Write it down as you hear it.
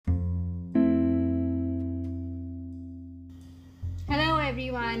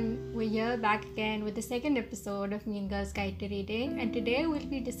everyone, we're here back again with the second episode of Mean Girls Guide to Reading, and today we'll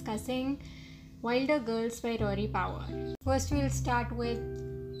be discussing Wilder Girls by Rory Power. First, we'll start with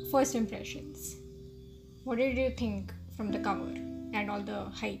first impressions. What did you think from the cover and all the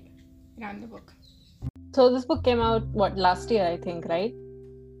hype around the book? So this book came out, last year, I think, right?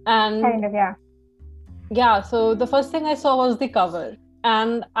 And Kind of, yeah. yeah, so the first thing I saw was the cover.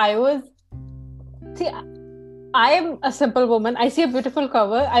 And I am a simple woman. I see a beautiful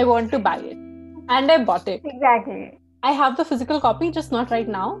cover, I want to buy it. And I bought it. Exactly. I have the physical copy, just not right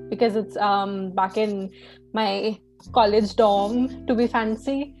now, because it's back in my college dorm, to be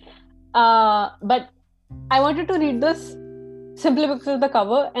fancy. But I wanted to read this simply because of the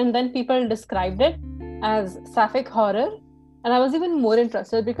cover, and then people described it as sapphic horror. And I was even more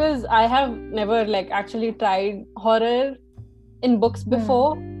interested because I have never actually tried horror in books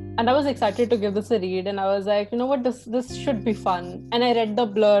before. And I was excited to give this a read, and I was like, you know what, this should be fun. And I read the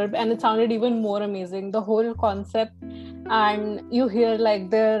blurb, and it sounded even more amazing. The whole concept, and you hear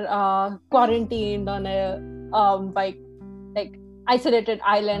they're quarantined on a isolated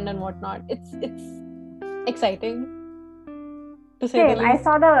island and whatnot. It's exciting, to say the Same. I least.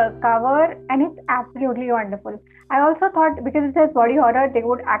 saw the cover and it's absolutely wonderful. I also thought because it says body horror, they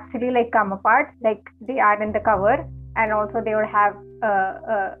would actually come apart like they are in the cover, and also they would have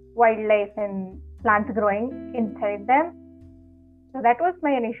wildlife and plants growing inside them. So that was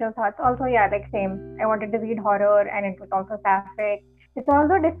my initial thoughts. Also, yeah, same. I wanted to read horror, and it was also sapphic. It's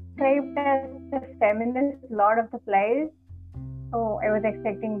also described as the feminist Lord of the Flies. So I was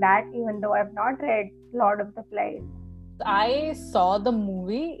expecting that, even though I've not read Lord of the Flies. I saw the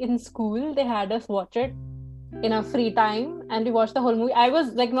movie in school. They had us watch it in our free time, and we watched the whole movie. I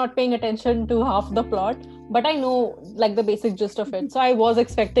was not paying attention to half the plot, but I know the basic gist of it. So I was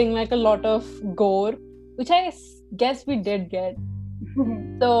expecting a lot of gore, which I guess we did get.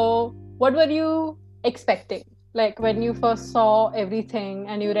 So what were you expecting? When you first saw everything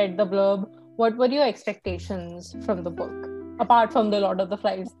and you read the blurb, what were your expectations from the book, apart from the Lord of the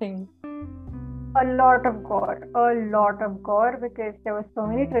Flies thing? A lot of gore, because there were so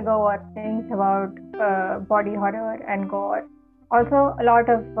many trigger warnings about body horror and gore. Also, a lot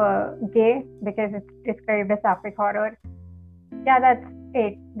of gay, because it's described as sapphic horror. Yeah, that's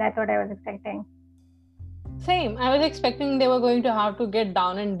it. That's what I was expecting. Same. I was expecting they were going to have to get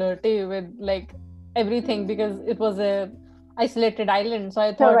down and dirty with everything, because it was a isolated island. So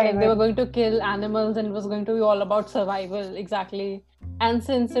I thought they were going to kill animals, and it was going to be all about survival. Exactly. And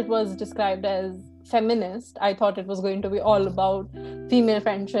since it was described as feminist, I thought it was going to be all about female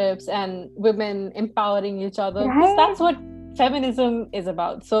friendships and women empowering each other. Right? Because that's what feminism is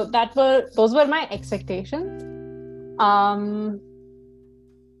about. So those were my expectations.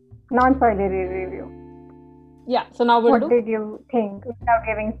 Non-spoilery review. Yeah, so now we'll What did you think without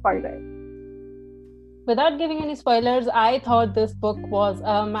giving spoilers? Without giving any spoilers, I thought this book was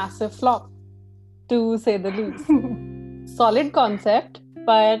a massive flop, to say the least. Solid concept,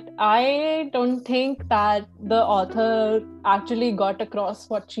 but I don't think that the author actually got across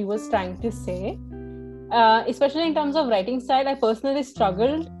what she was trying to say. Especially in terms of writing style, I personally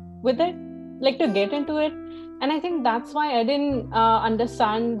struggled with it, to get into it. And I think that's why I didn't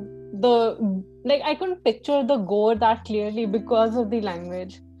understand I couldn't picture the gore that clearly because of the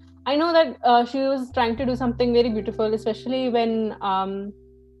language. I know that she was trying to do something very beautiful, especially when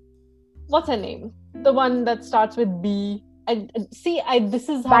what's her name? The one that starts with B. This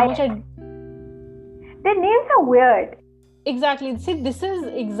is how much Their names are weird. Exactly. See, this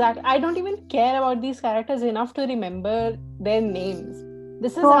is I don't even care about these characters enough to remember their names.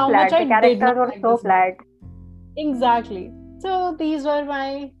 This is how much I did not like this book. So flat. Exactly. So these were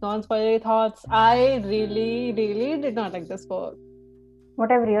my non-spoilery thoughts. I really, really did not like this book.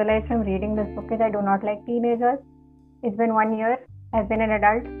 What I've realized from reading this book is I do not like teenagers. It's been 1 year. I've been an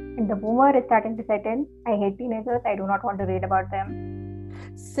adult, and the boomer is starting to set in. I hate teenagers. I do not want to read about them.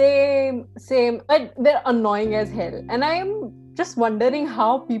 Same. But they're annoying as hell. And I am just wondering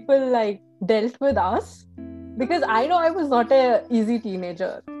how people dealt with us, because I know I was not an easy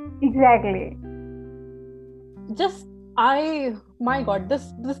teenager. Exactly. My God,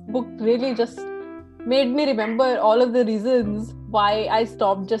 this book really just made me remember all of the reasons why I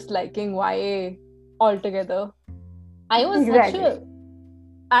stopped just liking YA altogether. I was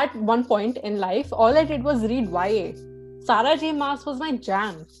at one point in life, all I did was read YA. Sarah J. Maas was my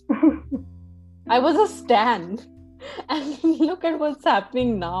jam. I was a stan. And look at what's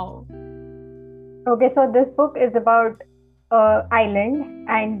happening now. Okay, so this book is about island,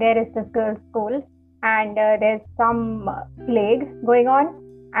 and there is this girl's school, and there's some plague going on,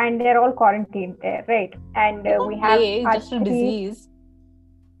 and they're all quarantined there, right? And we have just a disease.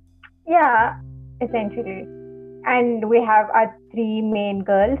 Yeah, essentially. And we have our three main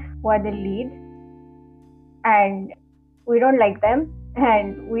girls who are the leads, and we don't like them,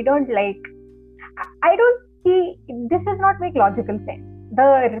 and we don't like. I don't see. This does not make logical sense.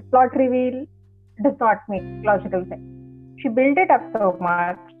 The plot reveal does not make logical sense. She built it up so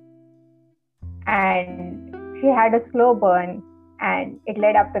much, and she had a slow burn, and it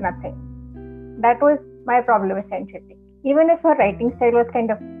led up to nothing. That was my problem essentially. Even if her writing style was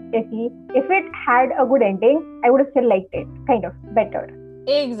kind of iffy, if it had a good ending, I would have still liked it kind of better.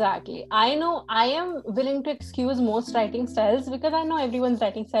 Exactly. I know I am willing to excuse most writing styles because I know everyone's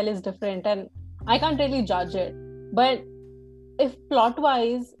writing style is different and I can't really judge it. But if plot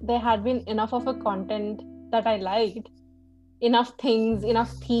wise there had been enough of a content that I liked, enough things,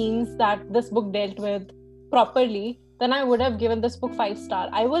 enough themes that this book dealt with properly, then I would have given this book 5 stars.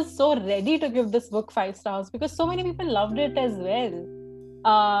 I was so ready to give this book 5 stars because so many people loved it as well.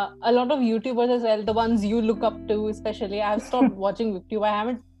 A lot of YouTubers as well, the ones you look up to, especially. I've stopped watching BookTube. I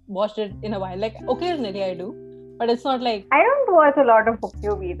haven't watched it in a while. Like occasionally I do, but it's not like I don't watch a lot of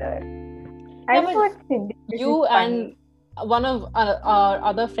BookTube either. I Yeah, just but watch Cindy. you and one of our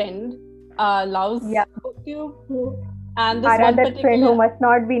other friend loves Yeah. BookTube, and this Our one other friend particular who must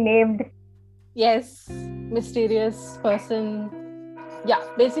not be named. yes, mysterious person. Yeah,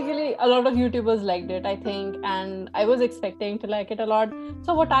 basically a lot of YouTubers liked it, I think, and I was expecting to like it a lot.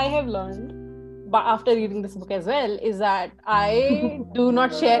 So what I have learned, but after reading this book as well, is that I do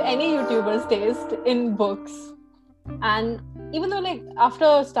not share any YouTuber's taste in books. And even though like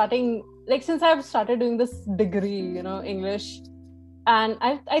after starting, like since I've started doing this degree, English, and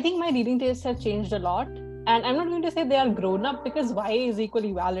I think my reading tastes have changed a lot. And I'm not going to say they are grown up because YA is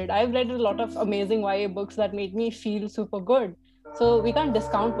equally valid. I've read a lot of amazing YA books that made me feel super good. So we can't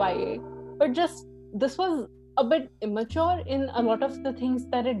discount YA. But just this was a bit immature in a lot of the things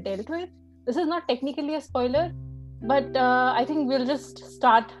that it dealt with. This is not technically a spoiler, but I think we'll just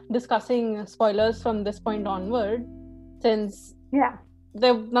start discussing spoilers from this point onward, since Yeah.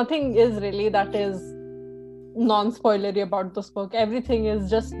 nothing is really that is non-spoilery about this book. Everything is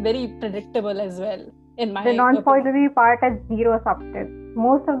just very predictable as well, in my The opinion. non-spoilery part has zero substance.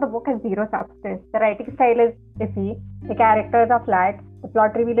 Most of the book has zero substance. The writing style is iffy. The characters are flat. The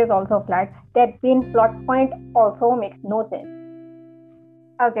plot reveal is also flat. That main plot point also makes no sense.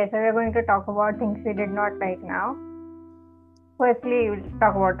 Okay, so we're going to talk about things we did not like now. Firstly, we'll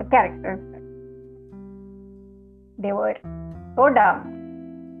talk about the characters. They were so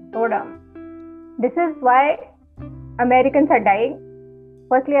dumb. So dumb. This is why Americans are dying.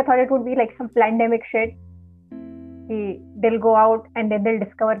 Firstly, I thought it would be like some pandemic shit. They'll go out and then they'll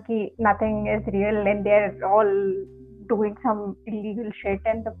discover that nothing is real and they're all doing some illegal shit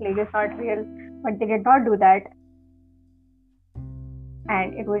and the plague is not real. But they did not do that.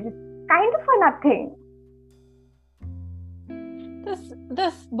 And it was just kind of a nothing.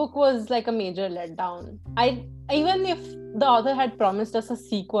 This book was like a major letdown. Even if the author had promised us a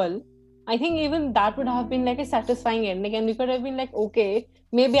sequel, I think even that would have been like a satisfying ending, and we could have been like, okay,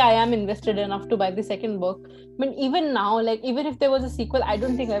 maybe I am invested enough to buy the second book. But even now, like even if there was a sequel, I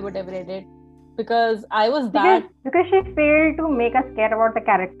don't think I would have read it because I was that. Because she failed to make us care about the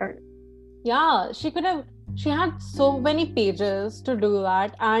character. Yeah, she had so many pages to do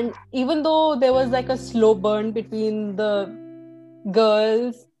that, and even though there was like a slow burn between the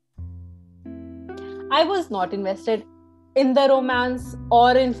girls, I was not invested in the romance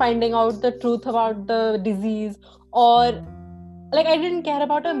or in finding out the truth about the disease, or like I didn't care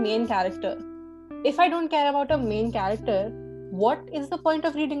about a main character. If I don't care about a main character, what is the point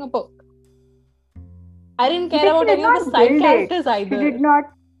of reading a book? I didn't care about any of the side characters either. She did not,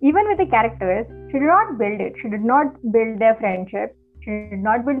 even with the characters, she did not build it. She did not build their friendship. She did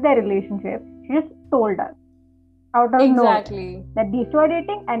not build their relationship. She just told us out of nowhere that these two are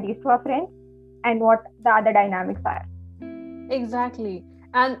dating and these two are friends and what the other dynamics are. Exactly.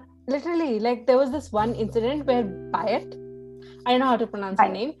 And literally, like there was this one incident where Bayat, I don't know how to pronounce her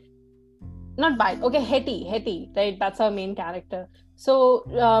name. Not Bayat. Okay, Hetty, right? That's our main character. So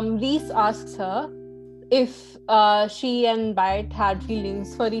Reese asks her if she and Bayat had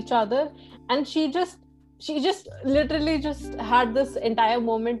feelings for each other, and she just literally just had this entire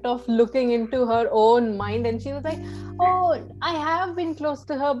moment of looking into her own mind, and she was like, oh, I have been close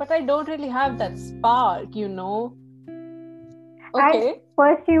to her, but I don't really have that spark, Okay. And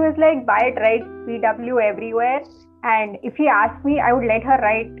first she was like, Bayat writes PW everywhere, and if she asked me, I would let her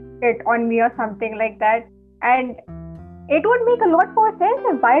write it on me or something like that, and it would make a lot more sense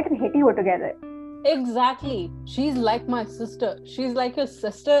if Bayat and Hetty were together. Exactly. She's like my sister. She's like your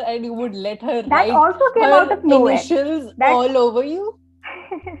sister, and you would let her that write also came her out of nowhere. initials all over you?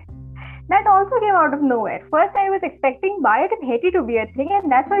 That also came out of nowhere. First, I was expecting Bayat and Hetty to be a thing,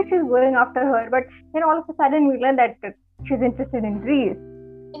 and that's why she's going after her. But then all of a sudden, we learn that she's interested in Reese.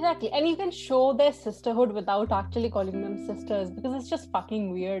 Exactly. And you can show their sisterhood without actually calling them sisters, because it's just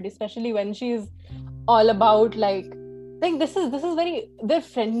fucking weird, especially when she's all about like this is very, their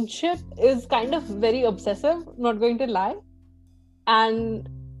friendship is kind of very obsessive, not going to lie. And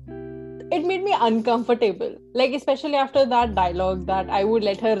it made me uncomfortable, like especially after that dialogue that I would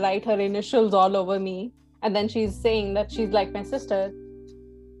let her write her initials all over me, and then she's saying that she's like my sister.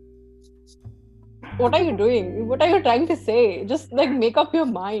 What are you doing? What are you trying to say? Just like make up your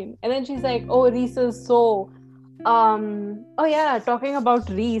mind. And then she's like, oh, Reese is so oh yeah, talking about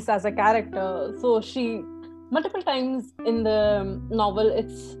Reese as a character. So she, multiple times in the novel,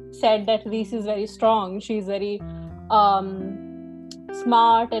 it's said that Reese is very strong. She's very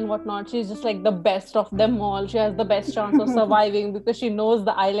smart and whatnot. She's just like the best of them all. She has the best chance of surviving because she knows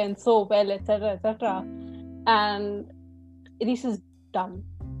the island so well, etc., etc. And Reese is dumb,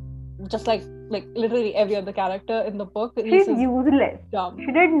 just like literally every other character in the book. She's useless. Dumb.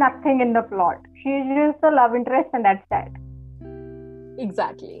 She did nothing in the plot. She's just a love interest, and that's that.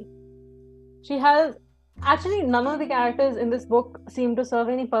 Exactly. She has actually, none of the characters in this book seem to serve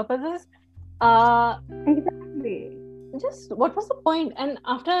any purposes. Exactly. Just what was the point? And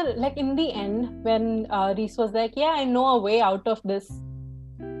after, like, in the end, when Reese was like, yeah, I know a way out of this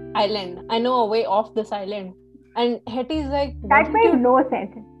island, I know a way off this island, and Hetty's like, that made no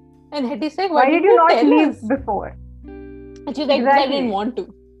sense. And Hetty's like, why did you not leave us before? And she's like, exactly. I didn't want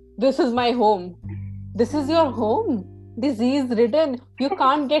to. This is my home. This is your home. Disease ridden. You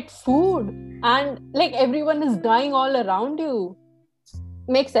can't get food, and like everyone is dying all around you.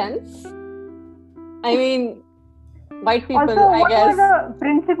 Makes sense. I mean, white people, also, I guess.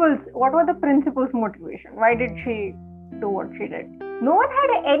 What were the principal's motivation? Why did she do what she did? No one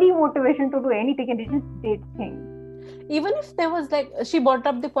had any motivation to do anything, and they just did things. Even if there was, like, she brought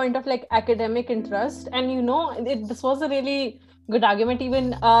up the point of like academic interest, and this was a really good argument.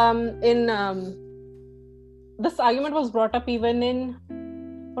 Even this argument was brought up even in,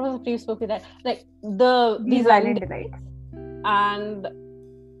 what was the previous book with that? Like these island rights. And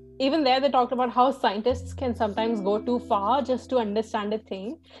even there, they talked about how scientists can sometimes go too far just to understand a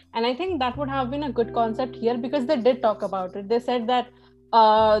thing. And I think that would have been a good concept here, because they did talk about it. They said that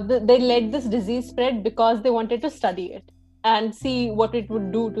they let this disease spread because they wanted to study it and see what it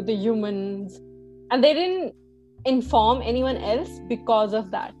would do to the humans. And they didn't inform anyone else because of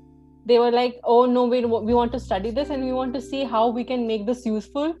that. They were like, oh no, we want to study this, and we want to see how we can make this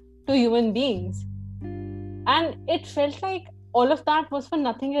useful to human beings. And it felt like all of that was for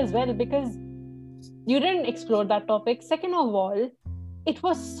nothing as well, because you didn't explore that topic. Second of all, it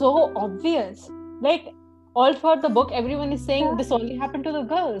was so obvious. Like, all throughout the book, everyone is saying this only happened to the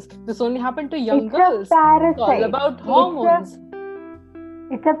girls. This only happened to young girls. It's a parasite. It's all about hormones.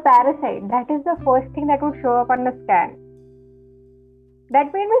 It's a parasite. That is the first thing that would show up on the scan.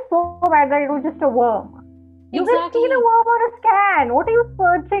 That made me so mad that it was just a worm. You can see the worm on a scan. What are you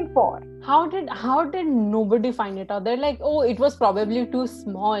searching for? How did nobody find it out? They're like, oh, it was probably too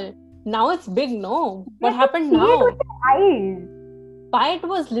small. Now it's big. No. What happened now? See it with your eyes. Bite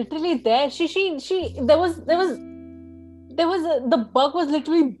was literally there. The bug was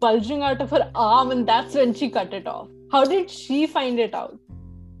literally bulging out of her arm, and that's when she cut it off. How did she find it out?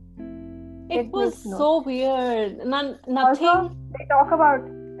 It was so weird. Nothing. Also, they talk about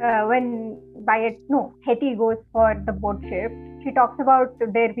when Hetty goes for the boat ship. She talks about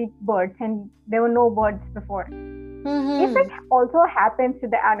there being birds, and there were no birds before. Mm-hmm. If it also happens to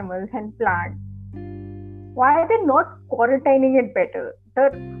the animals and plants, why are they not quarantining it better? The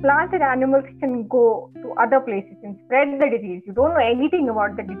plants and animals can go to other places and spread the disease. You don't know anything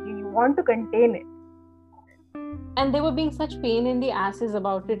about the disease. You want to contain it. And they were being such pain in the asses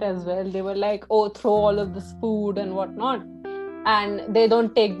about it as well. They were like, oh, throw all of this food and whatnot. And they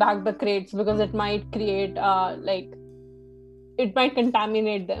don't take back the crates because it might create, it might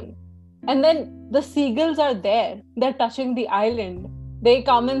contaminate them. And then the seagulls are there. They're touching the island. They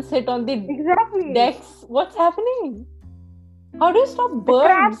come and sit on the decks. What's happening? How do you stop birds? The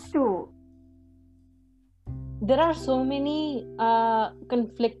crabs too. There are so many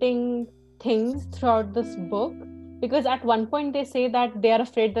conflicting things throughout this book, because at one point they say that they are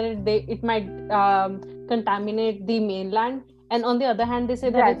afraid that it might contaminate the mainland, and on the other hand they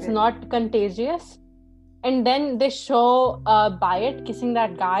say that it's not contagious. And then they show Bayat kissing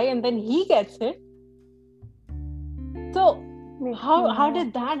that guy, and then he gets it. So how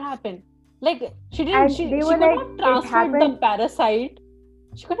did that happen? Like, she didn't. She could not transfer the parasite.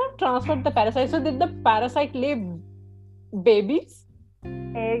 She could not transfer the parasite. So did the parasite lay babies?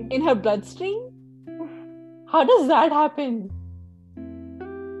 egg. in her bloodstream? How does that happen?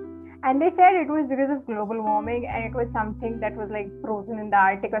 And they said it was because of global warming and it was something that was like frozen in the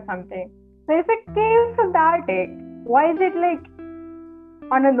Arctic or something. So if it came from the Arctic, why is it like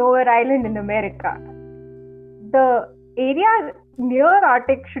on a nowhere island in America? The area near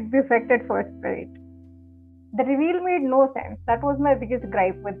Arctic should be affected first, right? The reveal made no sense. That was my biggest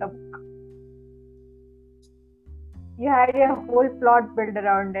gripe with the book. You had a whole plot built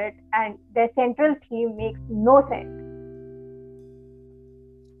around it, and the central theme makes no sense.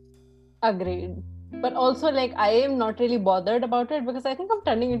 Agreed. But also, like, I am not really bothered about it because I think I'm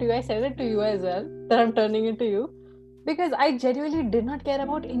turning into you. I said it to you as well, that I'm turning into you. Because I genuinely did not care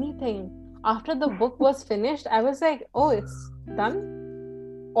about anything. After the book was finished, I was like, oh, it's done.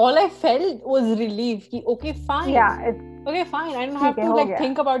 All I felt was relief. Okay, fine. Yeah, it's Okay, fine. I don't have okay, to ho like gaya.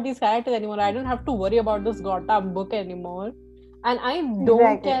 think about these characters anymore. I don't have to worry about this goddamn book anymore. And I don't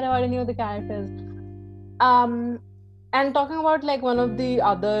Exactly. care about any of the characters. And talking about like one of the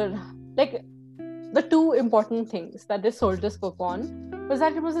other, like the two important things that they sold this book on was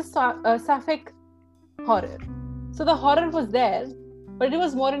that it was a sapphic horror. So the horror was there, but it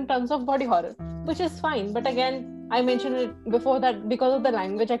was more in terms of body horror, which is fine. But again, I mentioned it before that because of the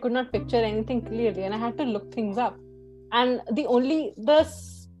language, I could not picture anything clearly, and I had to look things up. And the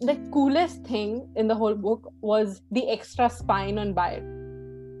coolest thing in the whole book was the extra spine on Bayard.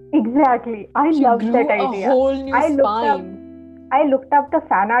 Exactly. I She loved grew that a idea. whole new I looked up the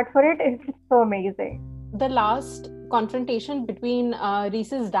fan art for it. It's just so amazing. The last confrontation between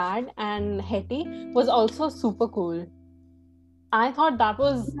Reese's dad and Hetty was also super cool. I thought that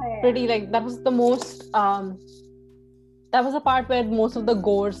was pretty like that was the most that was the part where most of the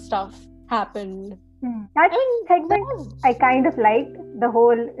gore stuff happened. That I mean, segment I kind of liked, the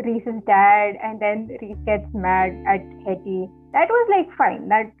whole Reese's dad and then Reese gets mad at Hetty. That was like fine.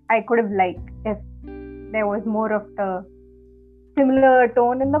 That I could have liked if there was more of the similar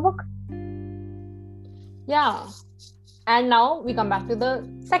tone in the book. Yeah. And now we come back to the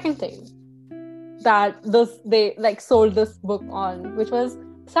second thing that they like sold this book on, which was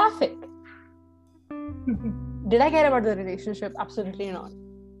sapphic. Did I care about the relationship? Absolutely not.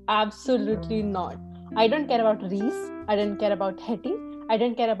 Absolutely not. I don't care about Reese. I didn't care about Hetty. I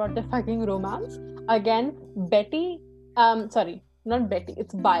didn't care about the fucking romance. Again, sorry, not Betty,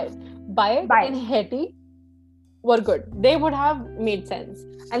 it's Bayard. Bayard and Hetty were good. They would have made sense.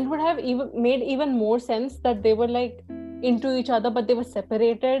 And would have made even more sense that they were like into each other, but they were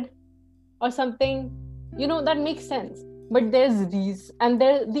separated or something. You know, that makes sense. But there's Reese, and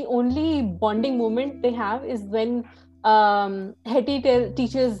the only bonding moment they have is when Hetty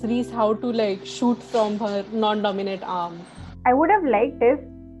teaches Reese how to like shoot from her non-dominant arm. I would have liked if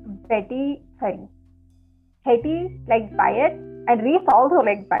Hetty liked Bayard and Reese also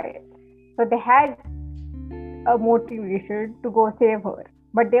liked Bayard. So they had a motivation to go save her.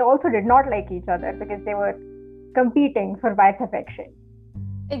 But they also did not like each other because they were competing for Bayard's affection.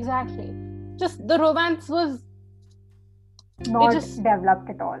 Exactly. Just the romance was not developed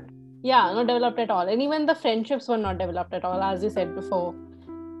at all. Yeah, not developed at all. And even the friendships were not developed at all, as you said before.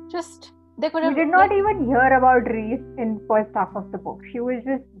 Just they could have. We did not even hear about Reese in first half of the book. She was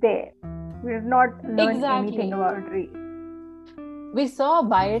just there. We did not learn anything about Reese. We saw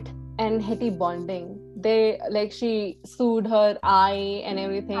Bayard and Hetty bonding. She soothed her eye and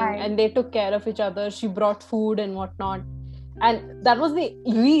everything, and they took care of each other. She brought food and whatnot, and that was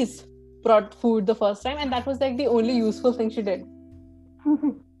Reese brought food the first time, and that was like the only useful thing she did.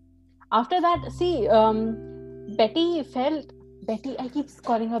 After that, see, Betty, I keep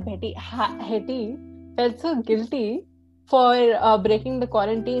calling her Betty. Hetty felt so guilty for breaking the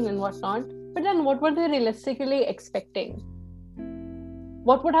quarantine and whatnot. But then, what were they realistically expecting?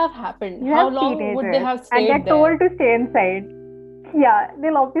 What would have happened? How long would they have stayed there? And they're told to stay inside. Yeah,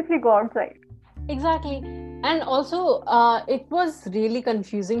 they'll obviously go outside. Exactly. And also, it was really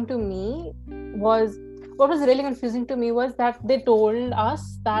confusing to me was that they told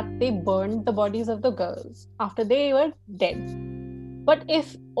us that they burned the bodies of the girls after they were dead. But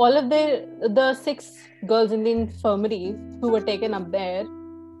if all of the 6 girls in the infirmary who were taken up there,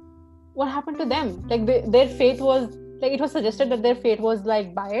 what happened to them? Like their fate was like, it was suggested that their fate was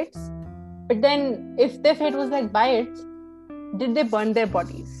like Bayard's. But then if their fate was like Bayard's, did they burn their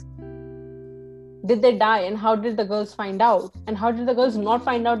bodies? Did they die? And how did the girls find out? And how did the girls not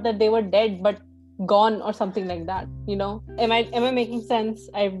find out that they were dead but gone or something like that? You know, am I making sense?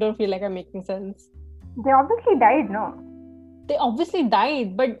 I don't feel like I'm making sense. They obviously died, no? They obviously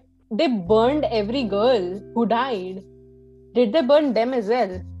died, but they burned every girl who died. Did they burn them as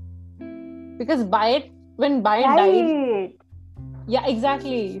well? Because when Bayard died, Yeah,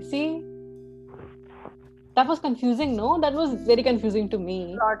 exactly. See, that was confusing, no? That was very confusing to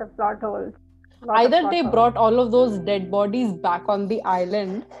me. Lot of plot holes. Lot of Either plot they holes. brought all of those dead bodies back on the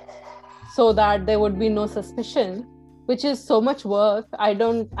island so that there would be no suspicion, which is so much work. I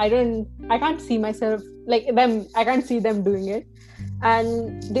can't see myself like them. I can't see them doing it.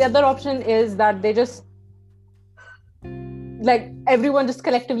 And the other option is that they just, like, everyone just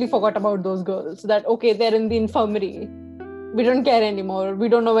collectively forgot about those girls. That, okay, they're in the infirmary. We don't care anymore. We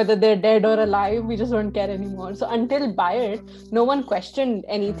don't know whether they're dead or alive. We just don't care anymore. So until Bayard, no one questioned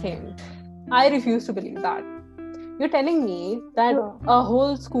anything. I refuse to believe that. You're telling me that True. a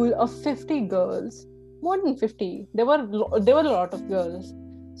whole school of 50 girls, more than 50, there were a lot of girls.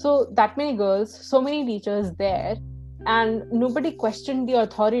 So that many girls, so many teachers there, and nobody questioned the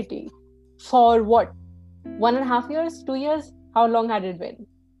authority for what? 1.5 years, 2 years? How long had it been?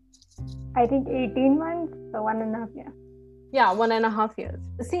 I think 18 months, so 1.5 years. Yeah, 1.5 years.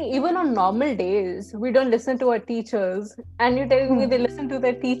 See, even on normal days, we don't listen to our teachers, and you're telling me they listen to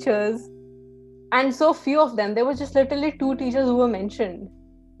their teachers. And so few of them, there were just literally 2 teachers who were mentioned.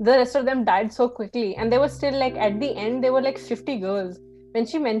 The rest of them died so quickly. And they were still like, at the end, there were like 50 girls. When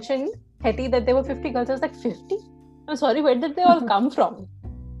she mentioned, Hetty, that there were 50 girls, I was like, 50? I'm sorry, where did they all come from?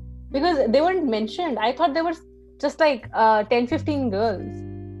 Because they weren't mentioned. I thought there were just like 10, 15 girls.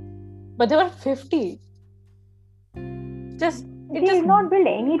 But there were 50. They did not build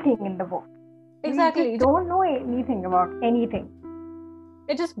anything in the book. Exactly. We just don't know anything about anything.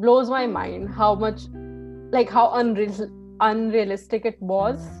 It just blows my mind how much, like, how unrealistic it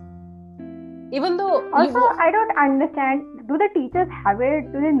was. Even though also, I don't understand, do the teachers have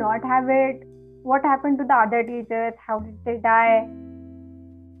it? Do they not have it? What happened to the other teachers? How did they die?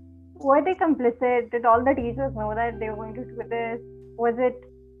 Were they complicit? Did all the teachers know that they were going to do this? Was it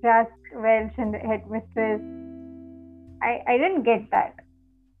just Welsh and the headmistress? I didn't get that.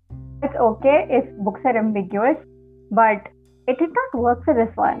 It's okay if books are ambiguous, but it did not work for this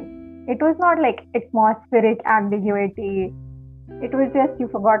one. It was not like atmospheric ambiguity. It was just you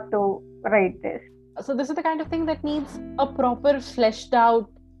forgot to write this. So this is the kind of thing that needs a proper fleshed out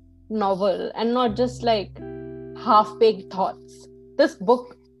novel and not just like half-baked thoughts. This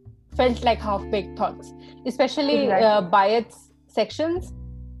book felt like half-baked thoughts, especially Bayat's sections.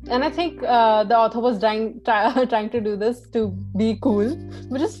 And I think the author was trying to do this to be cool,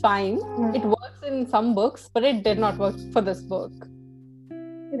 which is fine. It works in some books, but it did not work for this book.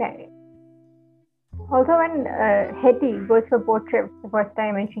 Right. Also, when Hetty goes for boat trip the first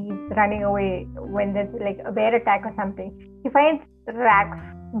time and she's running away when there's like a bear attack or something, she finds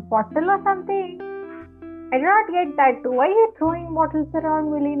Rax's bottle or something. I do not get that too. Why are you throwing bottles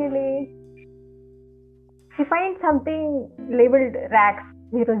around willy-nilly? She finds something labeled Rax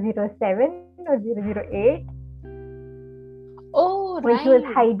 007 or 008. Oh, right. When she was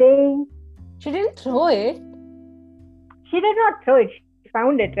hiding. She didn't throw it. She did not throw it. She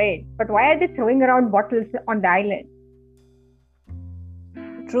found it, right? But why are they throwing around bottles on the island?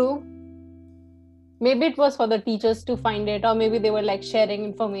 True. Maybe it was for the teachers to find it, or maybe they were like sharing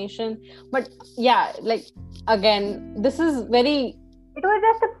information. But yeah, like, again, this is very... It was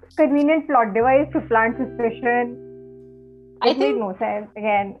just a convenient plot device to plant suspicion. It made no sense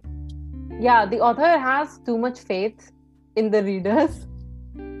again. Yeah, the author has too much faith in the readers.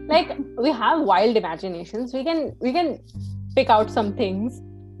 Like, we have wild imaginations. We can pick out some things,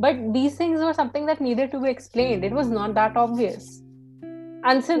 but these things were something that needed to be explained. It was not that obvious.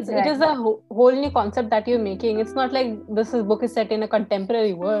 And since it is a whole new concept that you're making, it's not like book is set in a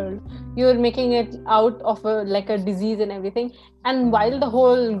contemporary world. You're making it out of a disease and everything. And while the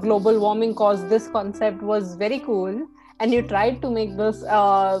whole global warming caused this concept was very cool, and you tried to make this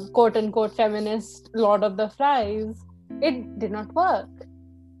quote-unquote feminist Lord of the Flies, it did not work.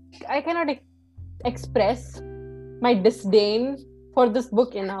 I cannot express my disdain for this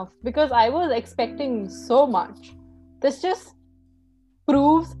book enough, because I was expecting so much. This just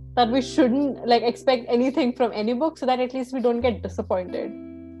proves that we shouldn't expect anything from any book, so that at least we don't get disappointed.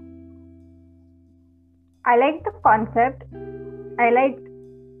 I liked the concept. I liked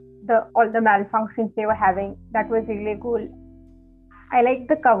all the malfunctions they were having. That was really cool. I liked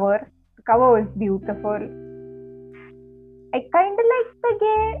the cover. The cover was beautiful. I kind of liked the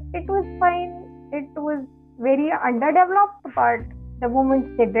game. It was fine. It was very underdeveloped, but the moments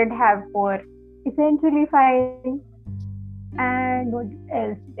they did have were essentially fine. And what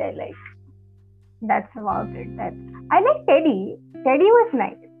else did I like? That's about it. I like Teddy. Teddy was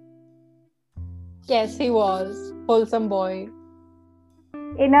nice. Yes, he was. Wholesome boy.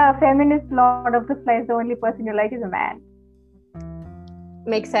 In a feminist Lord of the Flies, the only person you like is a man.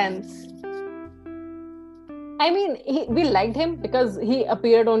 Makes sense. I mean, we liked him because he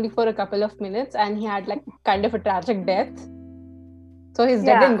appeared only for a couple of minutes and he had like kind of a tragic death. So he's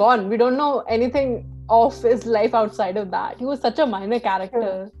dead and gone. We don't know anything of his life outside of that. He was such a minor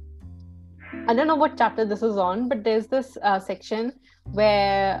character. I don't know what chapter this is on, but there's this section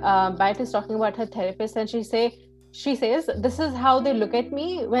where Bat is talking about her therapist, and she says, "This is how they look at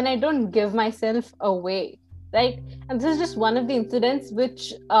me when I don't give myself away." Right? And this is just one of the incidents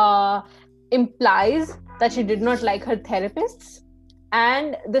which implies that she did not like her therapists.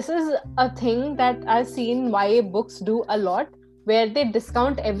 And this is a thing that I've seen YA books do a lot, where they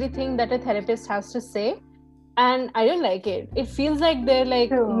discount everything that a therapist has to say. And I don't like it. It feels like they're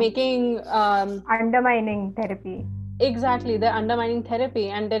like making undermining therapy. Exactly, they're undermining therapy,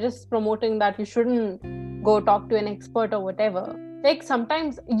 and they're just promoting that you shouldn't go talk to an expert or whatever. Like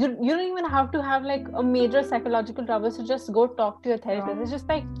sometimes you don't even have to have like a major psychological trouble to just go talk to your therapist. It's just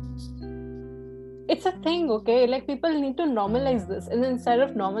like, it's a thing, okay? Like people need to normalize this, and instead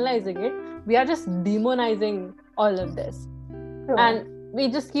of normalizing it, we are just demonizing all of this. And we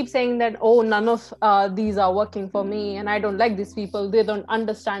just keep saying that, oh, none of these are working for me, and I don't like these people, they don't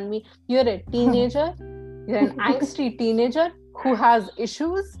understand me. You're a teenager, you're an angsty teenager who has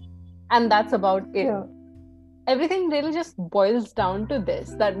issues, and that's about it. Everything really just boils down to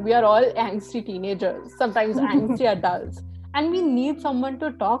this, that we are all angsty teenagers, sometimes angsty adults, and we need someone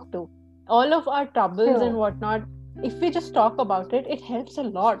to talk to. All of our troubles and whatnot, if we just talk about it, it helps a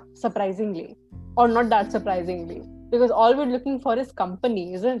lot, surprisingly, or not that surprisingly, because all we're looking for is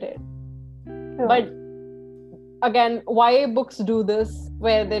company, isn't it? But again, YA books do this,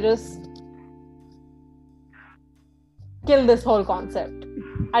 where they just kill this whole concept.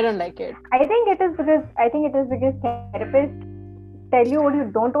 I don't like it. I think it is because therapists tell you what you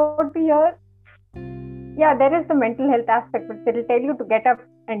don't want to hear. Yeah, there is the mental health aspect, but they'll tell you to get up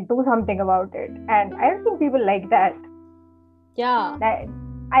and do something about it. And I don't think people like that. Yeah.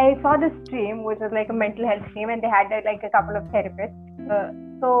 I saw this stream, which was like a mental health stream, and they had like a couple of therapists.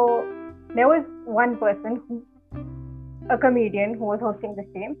 So there was one person, a comedian, who was hosting the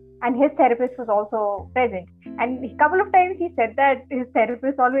stream, and his therapist was also present. And a couple of times he said that his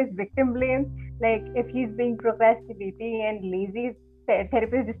therapist always victim blames. Like if he's being procrastinating and lazy,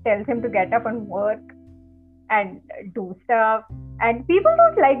 therapist just tells him to get up and work and do stuff. And people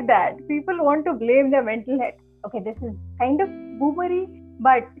don't like that. People want to blame their mental health. Okay, this is kind of boomery,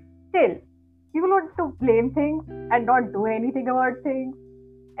 but still, people want to blame things and not do anything about things.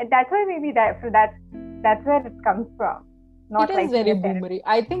 And that's why maybe that's where it comes from. Not it is very boomery.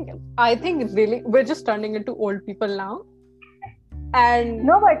 I think really we're just turning into old people now. And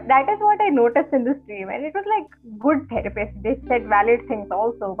no, but that is what I noticed in the stream, and it was like good therapists. They said valid things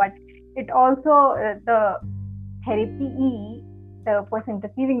also, but it also the therapy, the person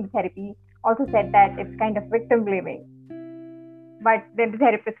receiving the therapy, also said that it's kind of victim blaming. But then the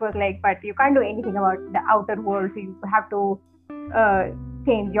therapist was like, but you can't do anything about the outer world, so you have to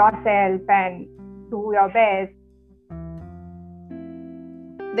change yourself and do your best.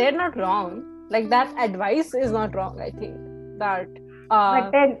 They're not wrong. Like that advice is not wrong, I think. That but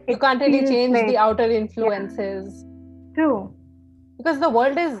then you can't really change the outer influences. Yeah. True. Because the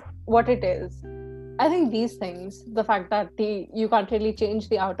world is what it is. I think these things, the fact that you can't really change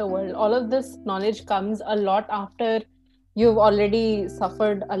the outer world, all of this knowledge comes a lot after you've already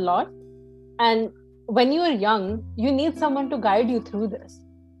suffered a lot. And when you are young, you need someone to guide you through this.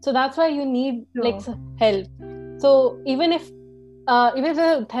 So that's why you need like help. So even if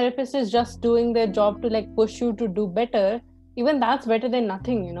the therapist is just doing their job to like push you to do better, even that's better than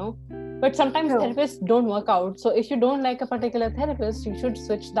nothing, you know. But sometimes therapists don't work out. So if you don't like a particular therapist, you should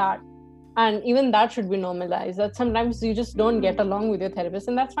switch that. And even that should be normalized, that sometimes you just don't get along with your therapist,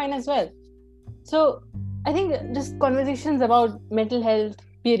 and that's fine as well. So I think just conversations about mental health,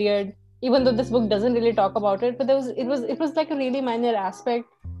 period, even though this book doesn't really talk about it, but it was like a really minor aspect,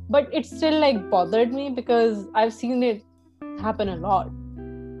 but it still like bothered me because I've seen it happen a lot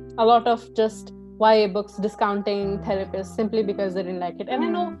of just YA books discounting therapists simply because they didn't like it. And I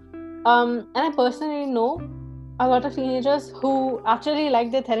know and I personally know a lot of teenagers who actually like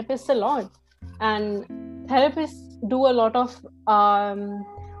their therapists a lot, and therapists do a lot of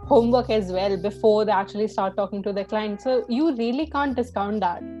homework as well before they actually start talking to their clients. So you really can't discount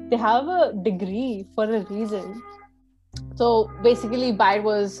that. They have a degree for a reason. So basically Baird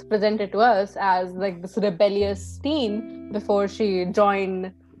was presented to us as like this rebellious teen before she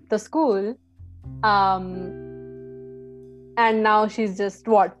joined the school, and now she's just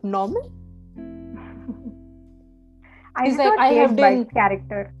what, normal? She's like, I have done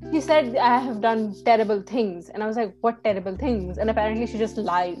character. She said, I have done terrible things, and I was like, what terrible things? And apparently she just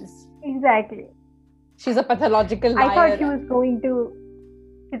lies. Exactly. she's a pathological liar. I thought she's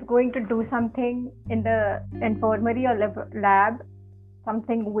going to do something in the infirmary or lab,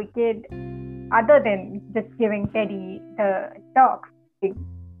 something wicked, other than just giving Teddy the talks.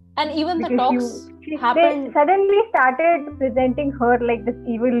 And even the Because talks they happened. suddenly started presenting her like this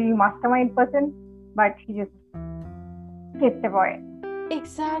evil mastermind person, but she just kissed a boy.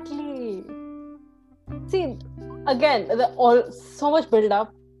 Exactly. See, again, so much build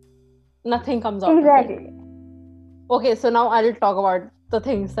up, nothing comes out of it. Exactly. Okay, so now I'll talk about the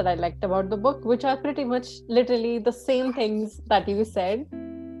things that I liked about the book, which are pretty much literally the same things that you said.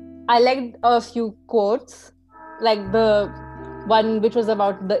 I liked a few quotes, like the one which was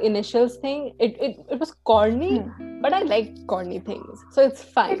about the initials thing. It was corny, but I liked corny things, so it's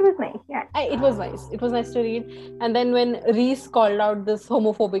fine. It was nice, yeah. It was nice. It was nice to read. And then when Reese called out this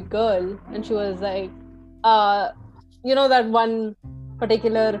homophobic girl, and she was like, that one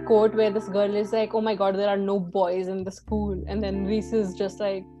particular quote where this girl is like, "Oh my God, there are no boys in the school," and then Reese is just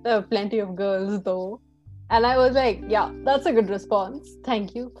like, "There are plenty of girls, though." And I was like, "Yeah, that's a good response.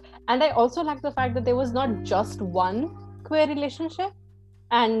 Thank you." And I also like the fact that there was not just one queer relationship,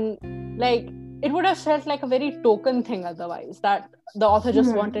 and like it would have felt like a very token thing otherwise, that the author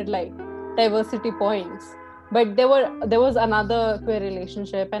just wanted like diversity points, but there was another queer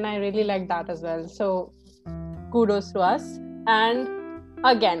relationship, and I really liked that as well. So kudos to us. And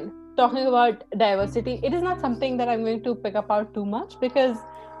again, talking about diversity, it is not something that I'm going to pick apart too much because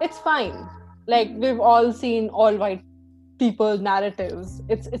it's fine. Like, we've all seen all white people narratives.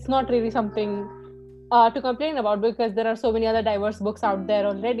 It's not really something to complain about, because there are so many other diverse books out there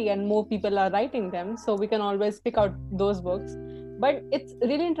already, and more people are writing them, so we can always pick out those books. But it's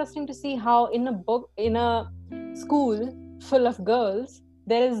really interesting to see how in a school full of girls,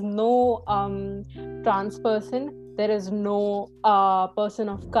 there is no trans person, there is no person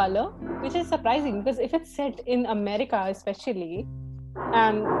of color, which is surprising, because if it's set in America especially,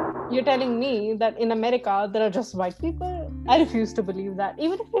 and you're telling me that in America there are just white people, I refuse to believe that.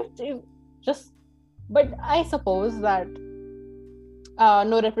 Even if it's just, but I suppose that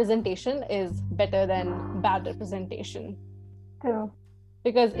no representation is better than bad representation. True.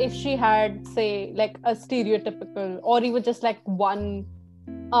 Because if she had, say, like a stereotypical, or even just like one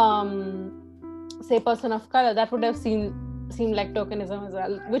say person of color, that would have seemed like tokenism as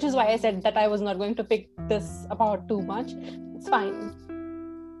well, which is why I said that I was not going to pick this apart too much. It's fine.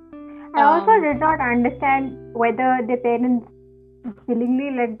 I also did not understand whether the parents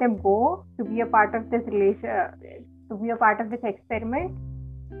willingly let them go to be a part of this experiment,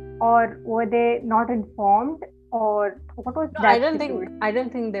 or were they not informed, or what was that? I don't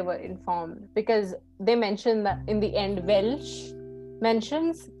think they were informed, because they mentioned that in the end, Welch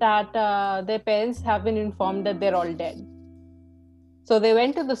mentions that their parents have been informed that they're all dead. So they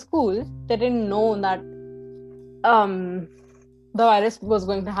went to the school. They didn't know that the virus was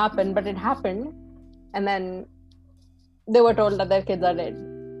going to happen, but it happened, and then they were told that their kids are dead.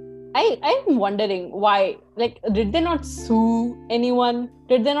 I'm wondering why. Like, did they not sue anyone?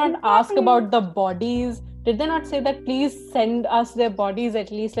 Did they not ask about the bodies? Did they not say that please send us their bodies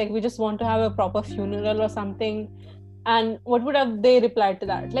at least? Like, we just want to have a proper funeral or something. And what would have they replied to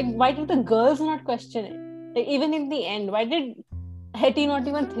that? Like, why did the girls not question it? Like, even in the end, why did Hetty not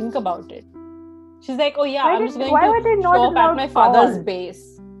even think about it? She's like, oh yeah, I'm just going to show up at my father's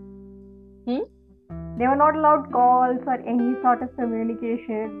base. They were not allowed calls or any sort of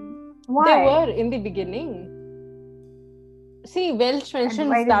communication. Why? They were in the beginning. See, Welch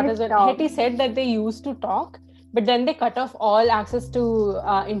mentions that as well. Hetty said that they used to talk, but then they cut off all access to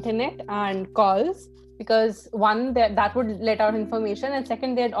internet and calls, because one, that would let out information, and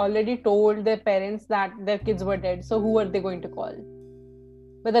second, they had already told their parents that their kids were dead. So who were they going to call?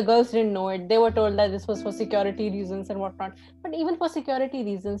 But the girls didn't know it. They were told that this was for security reasons and whatnot. But even for security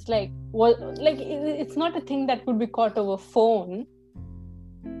reasons, it's not a thing that could be caught over phone.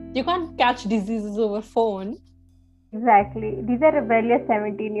 You can't catch diseases over phone. Exactly. These are rebellious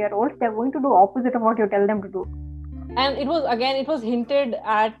 17-year-olds. They're going to do opposite of what you tell them to do. And it was hinted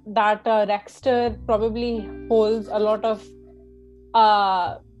at that Rexter probably holds a lot of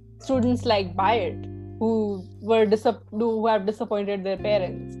students like Byatt, who have disappointed their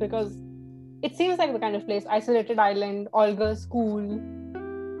parents, because it seems like the kind of place, isolated island, all girls school,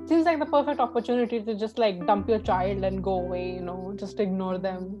 seems like the perfect opportunity to just like dump your child and go away, just ignore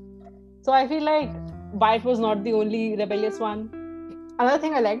them. So I feel like Byatt was not the only rebellious one. Another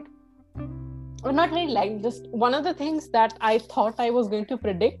thing I liked, or not really liked, just one of the things that I thought I was going to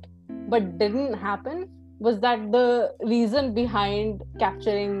predict but didn't happen, was that the reason behind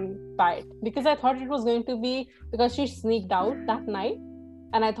capturing Byatt, because I thought it was going to be because she sneaked out that night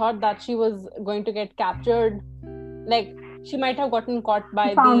and I thought that she was going to get captured. Like, she might have gotten caught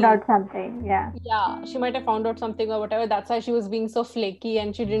by Found out something, yeah. Yeah, she might have found out something or whatever. That's why she was being so flaky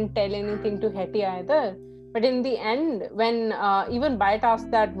and she didn't tell anything to Hetty either. But in the end, when even Bite asked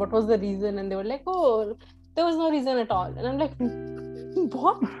that what was the reason, and they were like, oh, there was no reason at all. And I'm like,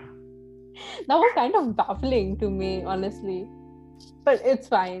 what? That was kind of baffling to me, honestly. But it's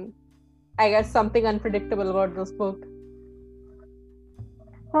fine. I guess something unpredictable about this book.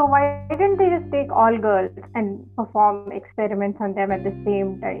 So why didn't they just take all girls and perform experiments on them at the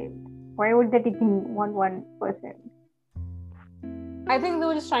same time? Why would they taking one person? I think they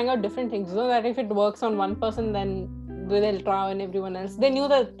were just trying out different things. So that if it works on one person, then they'll try on everyone else. They knew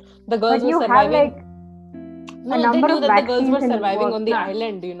that the girls were surviving. They knew that the girls were surviving on the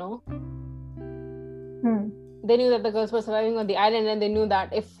island, you know. They knew that the girls were surviving on the island, and they knew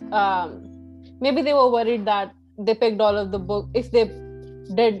that if maybe they were worried that they picked all of the book. If they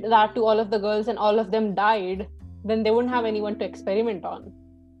did that to all of the girls and all of them died, then they wouldn't have anyone to experiment on.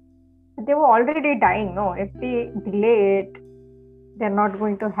 They were already dying, no? If they delay it, they're not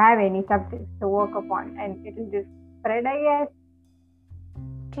going to have any subjects to work upon, and it will just spread, I guess.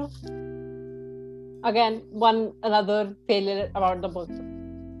 True. Again, another failure about the book.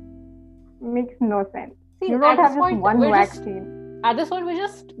 Makes no sense. See, you don't have just one vaccine. At this point, we're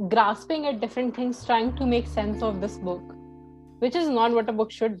just grasping at different things, trying to make sense of this book, which is not what a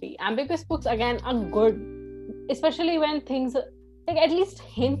book should be. Ambiguous books, again, are good, especially when things like at least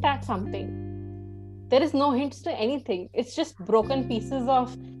hint at something. There is no hints to anything. It's just broken pieces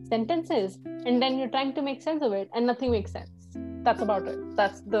of sentences, and then you're trying to make sense of it, and nothing makes sense. That's about it.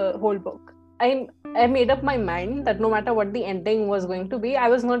 That's the whole book. I made up my mind that no matter what the ending was going to be, I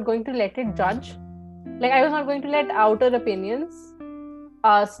was not going to let it judge. Like, I was not going to let outer opinions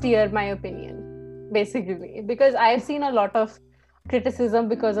steer my opinion, basically. Because I've seen a lot of criticism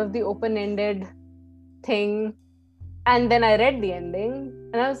because of the open-ended thing. And then I read the ending,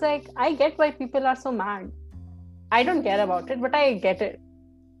 and I was like, I get why people are so mad. I don't care about it, but I get it.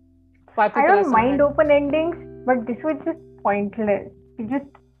 Why people I don't are so mind mad. open endings, but this was just pointless. It just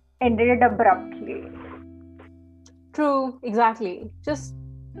ended it abruptly. True, exactly. Just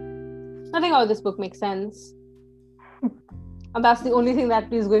nothing about this book makes sense. And that's the only thing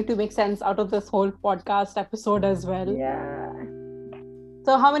that is going to make sense out of this whole podcast episode as well. Yeah.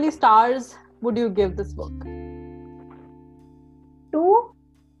 So how many stars would you give this book? 2?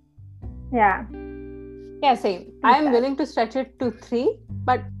 Yeah. Yeah, same. I am willing to stretch it to 3,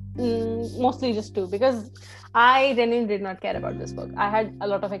 but mostly just 2, because I genuinely did not care about this book. I had a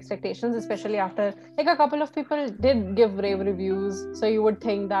lot of expectations, especially after, like, a couple of people did give rave reviews, so you would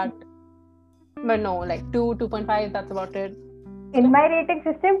think that, but no, like 2.5, that's about it. In my rating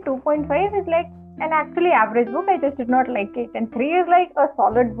system, 2.5 is like an actually average book. I just did not like it. And 3 is like a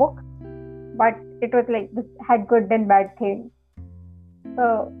solid book, but it was like, this had good and bad things.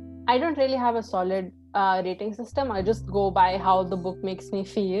 So I don't really have a solid rating system. I just go by how the book makes me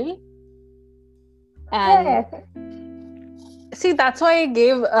feel. And see, that's why I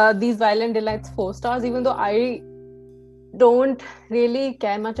gave These Violent Delights 4 stars, even though I don't really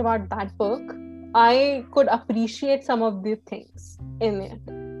care much about that book. I could appreciate some of the things in it,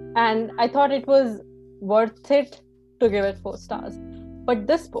 and I thought it was worth it to give it 4 stars. But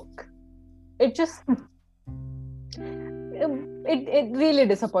this book, it just it really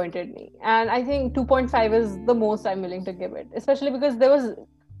disappointed me, and I think 2.5 is the most I'm willing to give it, especially because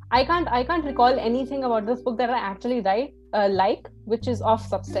I can't recall anything about this book that I actually like, which is of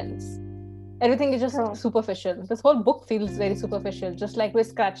substance. Everything is just superficial. This whole book feels very superficial, just like we're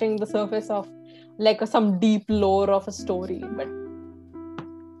scratching the surface of like some deep lore of a story, but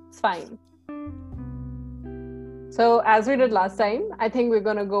it's fine. So as we did last time, I think we're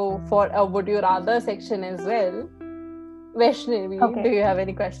gonna go for a Would You Rather section as well. Vaishnavi, do you have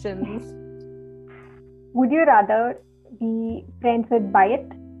any questions? Would you rather be friends with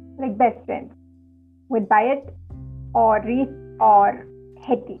Bayat, like best friends, with Bayat or Reese or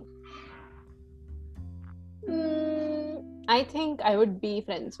Hetty? I think I would be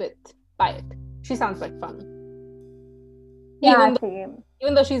friends with Bayat. She sounds like fun. Yeah, same.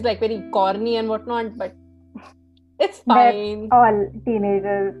 Even though she's like very corny and whatnot, but it's fine. They're all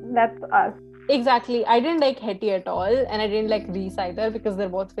teenagers. That's us. Exactly. I didn't like Hetty at all, and I didn't like Reese either, because they're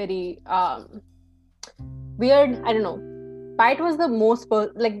both very weird. I don't know. Bayat was the most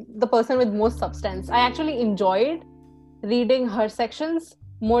the person with most substance. I actually enjoyed reading her sections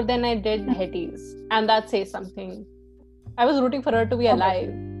more than I did Hetty's, and that says something. I was rooting for her to be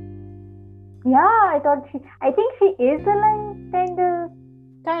alive. Yeah, I think she is alive, kind of.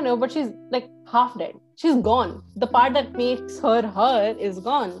 Kind of, but she's like half dead. she's gone. The part that makes her her is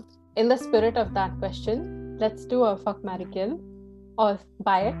gone. In the spirit of that question, let's do a fuck, marry, kill of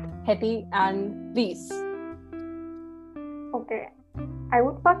Byatt, Hetty, and Reese. Okay. I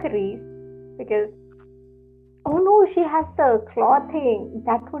would fuck Reese because, oh no, she has the claw thing.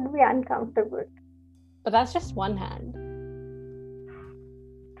 That would be uncomfortable. But that's just one hand.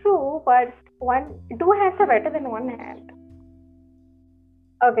 True, but two hands are better than one hand.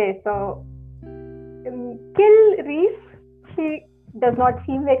 Okay, so kill Reese. She does not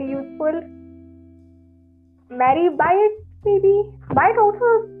seem very useful. Marry Byatt, maybe. Byatt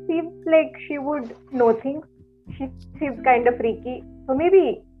also seems like she would know things. She seems kind of freaky. So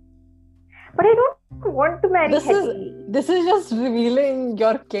maybe. But I don't want to marry Hetty. This is just revealing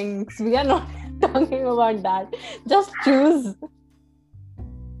your kinks. We are not talking about that. Just choose.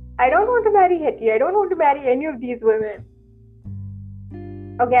 I don't want to marry Hetty. I don't want to marry any of these women.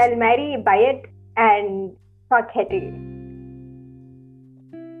 Okay, I'll marry Byatt and fuck Hetty.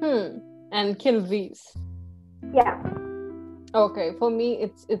 And kill Reese. Yeah. Okay, for me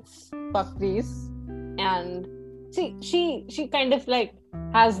it's fuck Reese. And see, she kind of like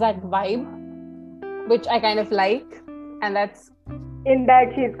has that vibe, which I kind of like, and that's in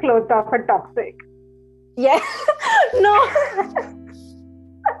that she's closed off her toxic. Yeah. No.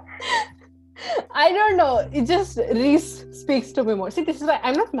 I don't know. It just Reese speaks to me more. See, this is why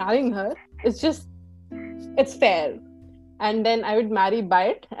I'm not marrying her. It's fair. And then I would marry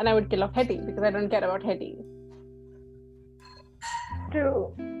Byatt and I would kill off Hetty because I don't care about Hetty.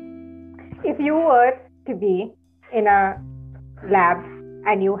 True. If you were to be in a lab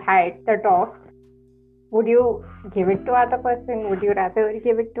and you had the talk, would you give it to other person? Would you rather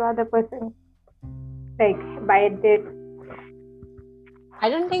give it to other person? Like Byatt did. I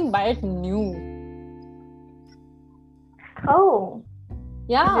don't think Byatt knew. Oh.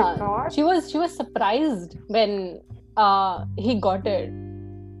 Yeah. She was surprised when he got it.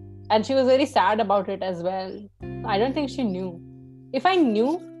 And she was very sad about it as well. I don't think she knew. If I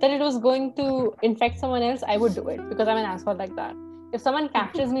knew that it was going to infect someone else, I would do it because I'm an asshole like that. If someone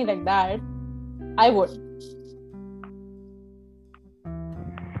captures me like that, I would.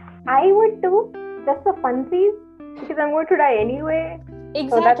 I would too, just for funsies, because I'm going to die anyway. Exactly.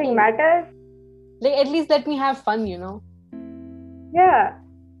 So nothing matters. Like, at least let me have fun, you know? Yeah.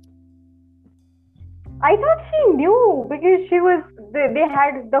 I thought she knew because they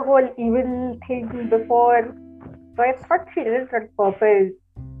had the whole evil thing before. So I thought she did it on purpose.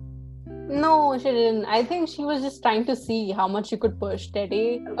 No, she didn't. I think she was just trying to see how much she could push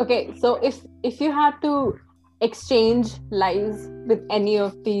Teddy. Okay, so if you had to exchange lives with any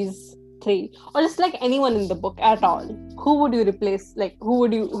of these three, or just like anyone in the book at all, who would you replace? Like,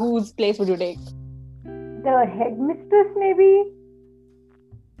 whose place would you take? The headmistress, maybe.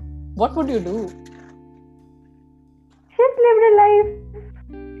 What would you do? She's lived a life.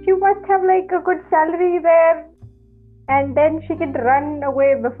 She must have like a good salary there. And then she could run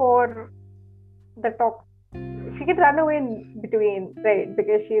away before the talk. She could run away in between, right?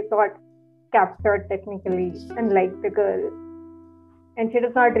 Because she's not captured technically, unlike the girl. And she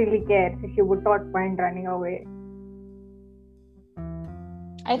does not really care, so she would not mind running away.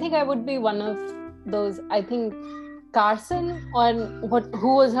 I think I would be one of those. I think Carson or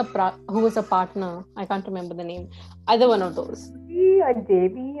who was a partner. I can't remember the name. Either one of those. A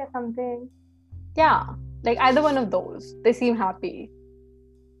JB or something. Yeah. Like either one of those. They seem happy.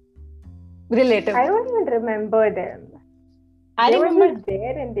 Relative. I don't even remember them. They were just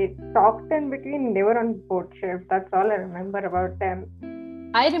there and they talked in between. They were on boat shift. That's all I remember about them.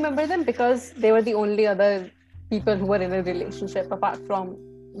 I remember them because they were the only other people who were in a relationship apart from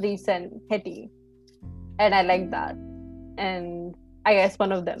Reese and Hetty. And I like that. And I guess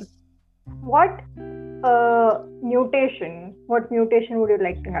one of them. What mutation would you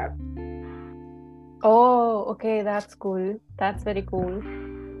like to have? Oh, okay, that's cool. That's very cool.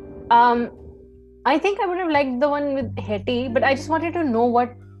 I think I would have liked the one with Hetty, but I just wanted to know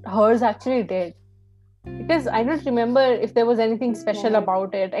what hers actually did. Because I don't remember if there was anything special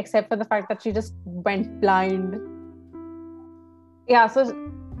about it, except for the fact that she just went blind. Yeah, so there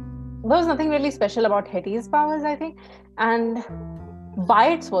was nothing really special about Hetty's powers, I think. And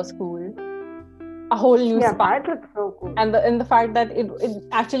Byatt's was cool. A whole new spine. Byatt was so cool. And the fact that it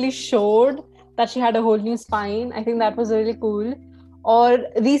actually showed that she had a whole new spine. I think that was really cool. Or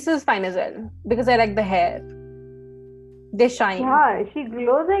Reese's spine as well, because I like the hair. They shine. Yeah, she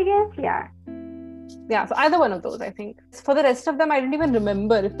glows, I guess. Yeah. Yeah, so either one of those, I think. For the rest of them, I don't even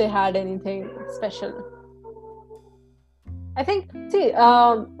remember if they had anything special. I think,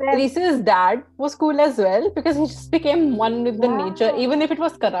 Reese's dad was cool as well, because he just became one with the nature, even if it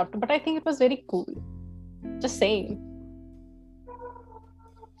was corrupt. But I think it was very cool. Just saying.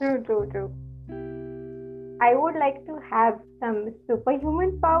 True. I would like to have some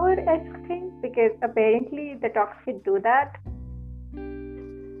superhuman power as thing because apparently the dogs can do that.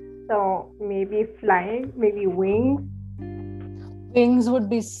 So maybe flying, maybe wings. Wings would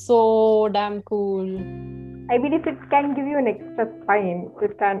be so damn cool. I mean, if it can give you an extra spine,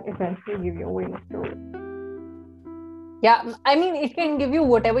 it can essentially give you wings too. Yeah, I mean, it can give you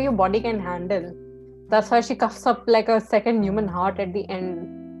whatever your body can handle. That's why she cuffs up like a second human heart at the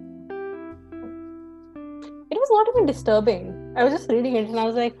end. It was not even disturbing. I was just reading it and I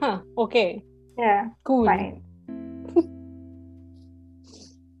was like, okay. Yeah, cool. fine.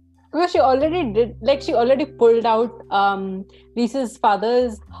 Because she already pulled out Reese's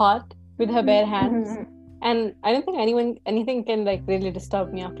father's heart with her bare hands. And I don't think anything can like really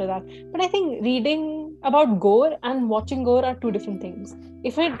disturb me after that. But I think reading about gore and watching gore are two different things.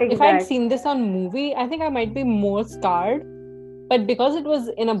 If I'd seen this on movie, I think I might be more scarred. But because it was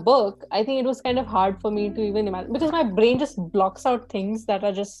in a book, I think it was kind of hard for me to even imagine. Because my brain just blocks out things that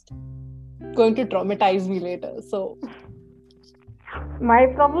are just going to traumatize me later. So my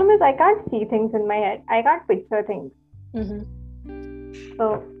problem is I can't see things in my head. I can't picture things.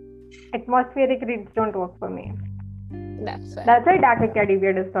 So atmospheric reads don't work for me. That's fair. That's why Dark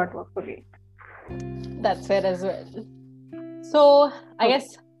Academia does not work for me. That's fair as well. So I guess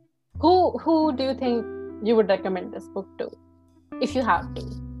who do you think you would recommend this book to, if you have to?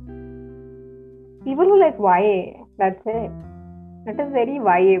 People who like YA. That's it. It is very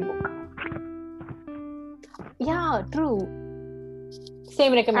YA book. Yeah, true.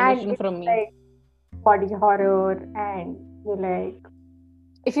 Same recommendation from me. Like body horror and you like.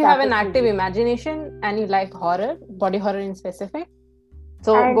 If you have an active imagination and you like horror, body horror in specific,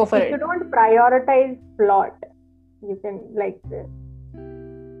 so go for it. If you don't prioritize plot, you can like this.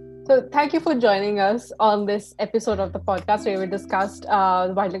 So thank you for joining us on this episode of the podcast where we discussed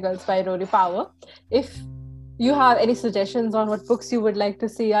Wilder Girls by Rory Power. If you have any suggestions on what books you would like to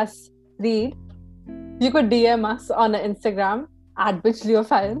see us read, you could DM us on Instagram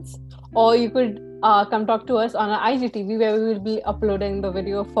 @BitchLeoFans, or you could come talk to us on our IGTV where we will be uploading the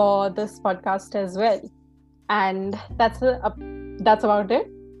video for this podcast as well. And that's about it.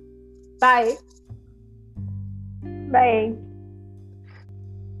 Bye. Bye.